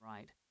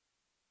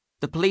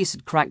The police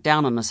had cracked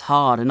down on us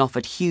hard and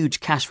offered huge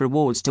cash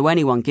rewards to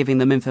anyone giving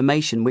them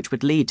information which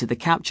would lead to the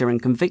capture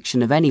and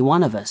conviction of any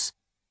one of us.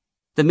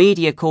 The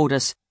media called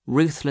us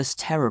ruthless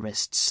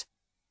terrorists.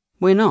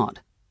 We're not.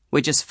 We're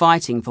just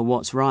fighting for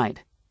what's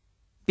right.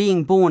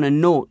 Being born a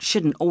naught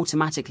shouldn't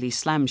automatically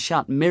slam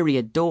shut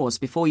myriad doors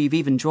before you've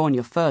even drawn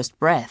your first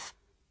breath.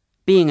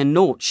 Being a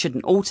naught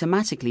shouldn't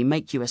automatically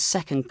make you a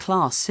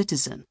second-class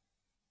citizen.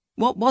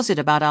 What was it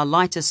about our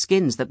lighter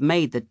skins that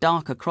made the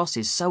darker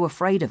crosses so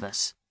afraid of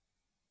us?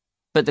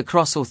 But the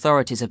cross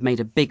authorities had made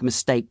a big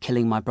mistake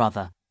killing my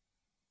brother.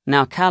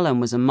 Now Callum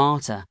was a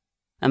martyr,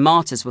 and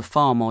martyrs were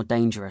far more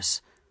dangerous.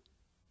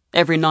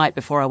 Every night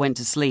before I went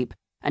to sleep,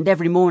 and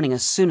every morning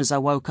as soon as I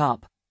woke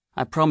up,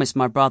 I promised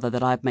my brother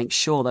that I'd make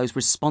sure those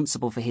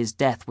responsible for his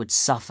death would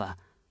suffer.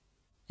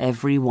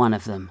 Every one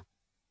of them.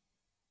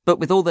 But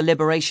with all the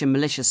liberation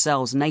militia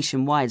cells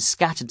nationwide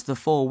scattered to the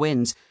four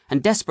winds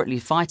and desperately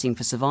fighting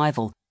for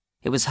survival,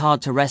 it was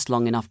hard to rest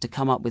long enough to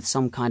come up with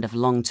some kind of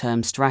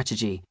long-term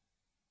strategy.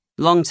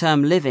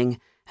 Long-term living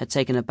had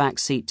taken a back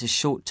seat to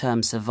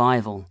short-term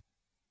survival.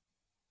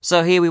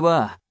 So here we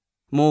were,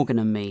 Morgan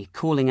and me,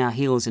 cooling our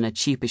heels in a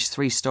cheapish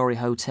 3-story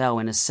hotel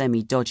in a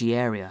semi-dodgy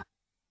area,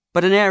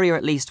 but an area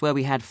at least where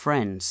we had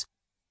friends.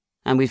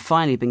 And we'd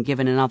finally been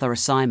given another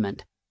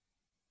assignment.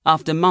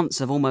 After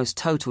months of almost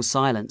total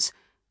silence,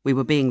 we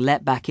were being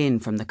let back in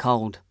from the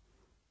cold.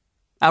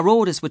 Our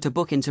orders were to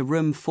book into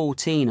room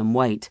 14 and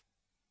wait.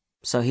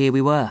 So here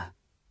we were,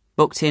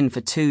 booked in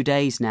for 2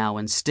 days now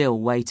and still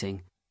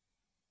waiting.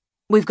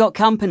 "We've got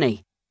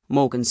company,"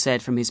 Morgan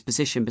said from his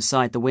position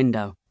beside the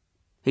window.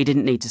 He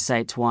didn't need to say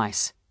it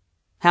twice.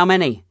 "How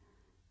many?"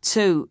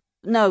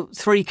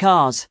 3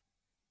 cars.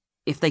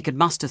 If they could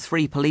muster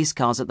 3 police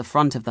cars at the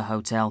front of the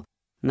hotel,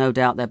 no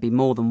doubt there'd be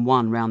more than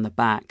one round the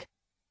back.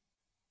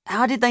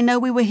 "How did they know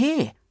we were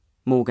here?"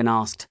 Morgan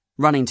asked,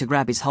 running to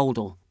grab his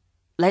holdall.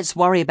 "Let's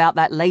worry about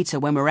that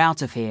later when we're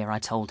out of here," I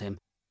told him.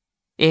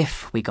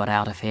 If we got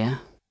out of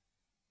here.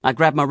 I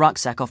grabbed my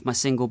rucksack off my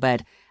single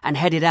bed and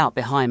headed out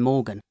behind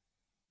Morgan.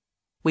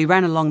 We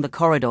ran along the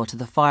corridor to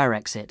the fire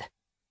exit.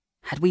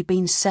 Had we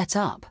been set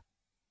up?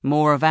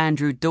 More of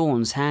Andrew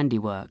Dawn's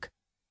handiwork.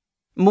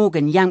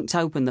 Morgan yanked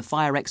open the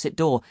fire exit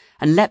door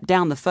and leapt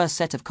down the first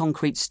set of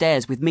concrete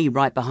stairs with me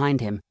right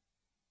behind him.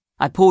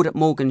 I pulled at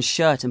Morgan's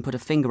shirt and put a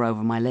finger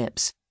over my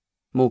lips.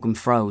 Morgan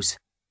froze.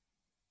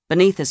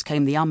 Beneath us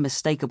came the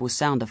unmistakable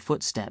sound of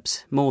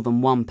footsteps, more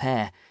than one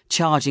pair,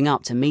 charging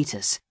up to meet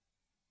us.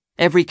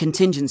 Every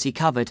contingency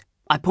covered,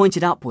 I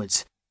pointed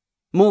upwards.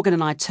 Morgan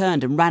and I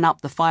turned and ran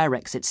up the fire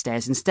exit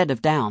stairs instead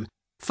of down,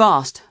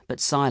 fast but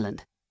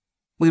silent.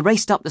 We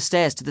raced up the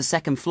stairs to the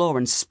second floor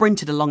and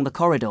sprinted along the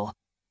corridor.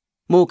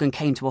 Morgan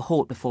came to a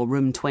halt before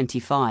room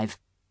 25.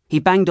 He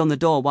banged on the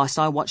door whilst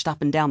I watched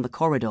up and down the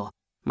corridor,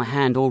 my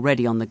hand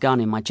already on the gun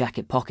in my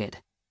jacket pocket.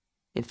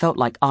 It felt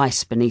like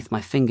ice beneath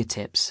my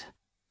fingertips,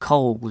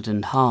 cold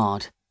and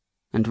hard,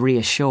 and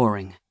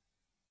reassuring.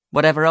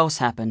 Whatever else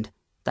happened,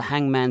 the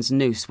hangman's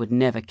noose would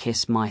never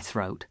kiss my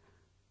throat.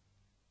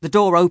 The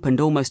door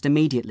opened almost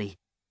immediately.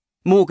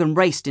 Morgan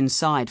raced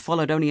inside,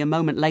 followed only a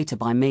moment later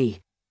by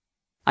me.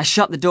 I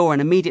shut the door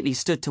and immediately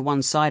stood to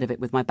one side of it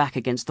with my back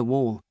against the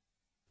wall.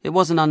 It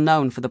wasn't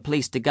unknown for the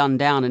police to gun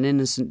down an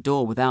innocent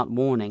door without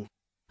warning,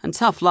 and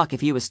tough luck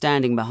if you were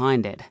standing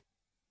behind it.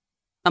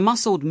 A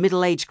muscled,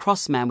 middle-aged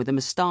crossman with a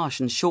moustache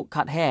and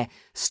short-cut hair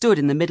stood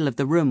in the middle of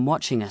the room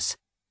watching us.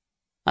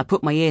 I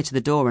put my ear to the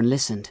door and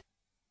listened.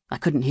 I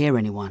couldn't hear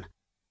anyone,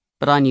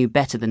 but I knew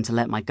better than to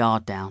let my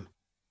guard down.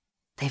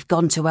 "They've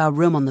gone to our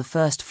room on the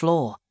first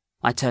floor,"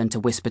 I turned to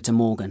whisper to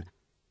Morgan.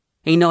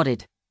 He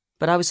nodded,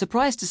 but I was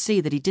surprised to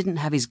see that he didn't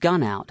have his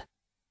gun out.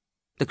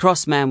 The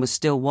crossman was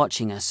still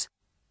watching us,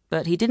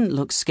 but he didn't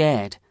look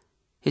scared.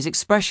 His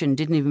expression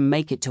didn't even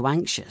make it too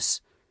anxious.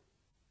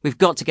 "We've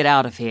got to get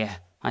out of here,"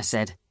 I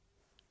said.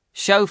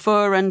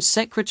 "Chauffeur and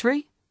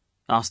secretary?"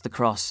 asked the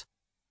cross.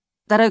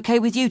 "That okay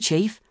with you,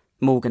 Chief?"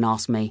 Morgan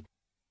asked me.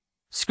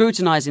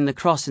 Scrutinizing the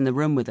cross in the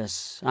room with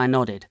us, I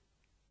nodded.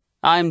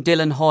 "I'm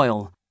Dylan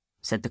Hoyle,"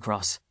 said the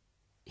cross.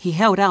 He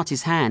held out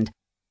his hand.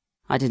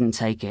 I didn't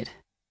take it.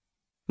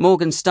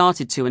 Morgan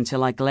started to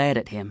until I glared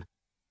at him.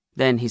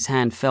 Then his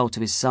hand fell to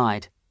his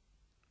side.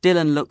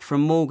 Dylan looked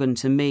from Morgan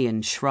to me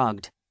and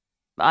shrugged.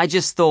 "I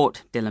just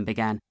thought," Dylan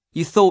began.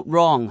 "You thought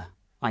wrong,"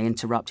 I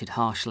interrupted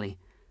harshly.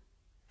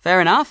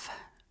 "Fair enough,"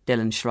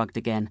 Dylan shrugged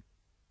again.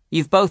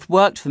 "You've both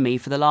worked for me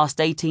for the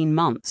last 18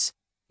 months.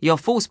 Your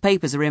false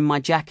papers are in my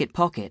jacket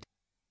pocket."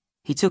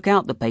 He took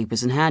out the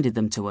papers and handed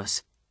them to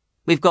us.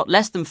 "We've got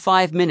less than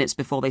 5 minutes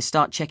before they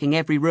start checking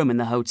every room in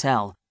the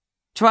hotel.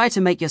 Try to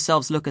make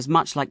yourselves look as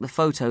much like the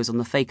photos on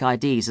the fake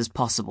IDs as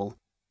possible."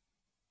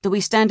 "Do we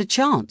stand a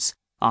chance?"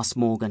 asked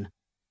Morgan.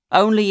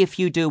 "Only if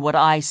you do what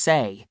I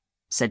say,"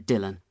 said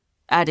Dylan,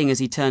 adding as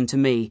he turned to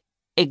me,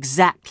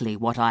 "exactly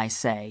what I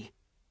say.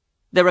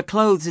 There are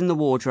clothes in the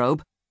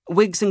wardrobe.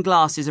 Wigs and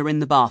glasses are in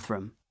the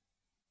bathroom."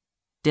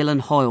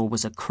 Dylan Hoyle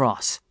was a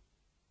cross.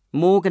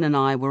 Morgan and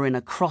I were in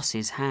a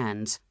cross's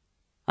hands.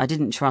 I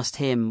didn't trust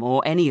him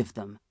or any of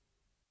them.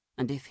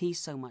 And if he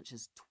so much as